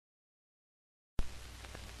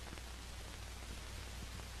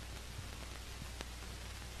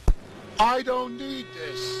I don't need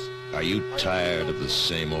this. Are you tired of the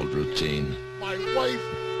same old routine? My wife,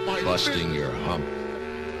 my Busting your hump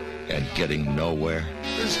and getting nowhere?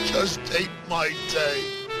 This just ain't my day.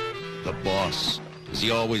 The boss, is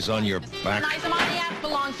he always on your back? Nice, the ass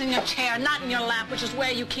belongs in your chair, not in your lap, which is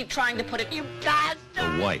where you keep trying to put it, you bastard!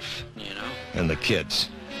 The wife. You know? And the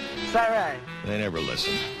kids. Is that right? They never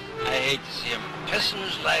listen. I hate to see him pissing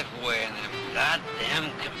his life away in them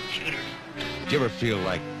goddamn computers. Do you ever feel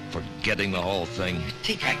like forgetting the whole thing? You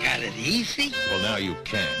think I got it easy? Well, now you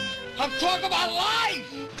can. I'm talking about life!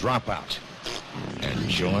 Drop out and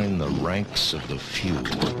join the ranks of the few.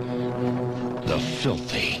 The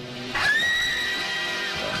filthy.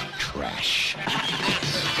 The trash.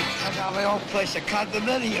 I got my own place, a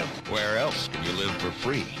condominium. Where else can you live for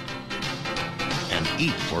free? And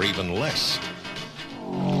eat for even less?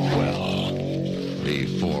 Well,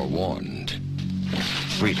 be forewarned.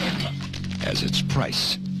 Freedom has its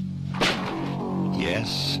price.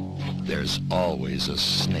 Yes, there's always a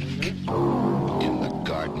snake in the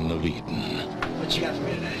Garden of Eden. What you got for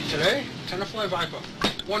me today? Today? Tenderfly Viper.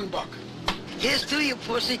 $1. Here's to you,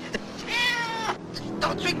 pussy.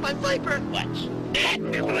 Don't drink my Viper. Watch.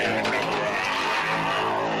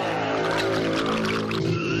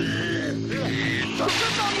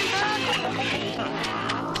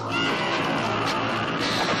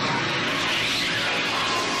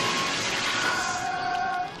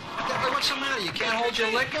 What's the matter? You can't hold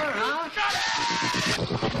your liquor, huh?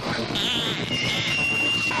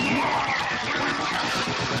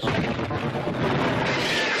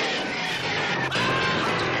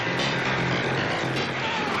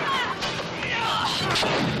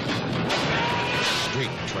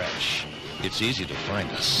 Street trash. It's easy to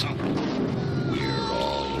find us. We're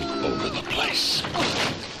all over the place.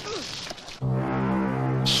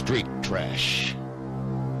 Street trash.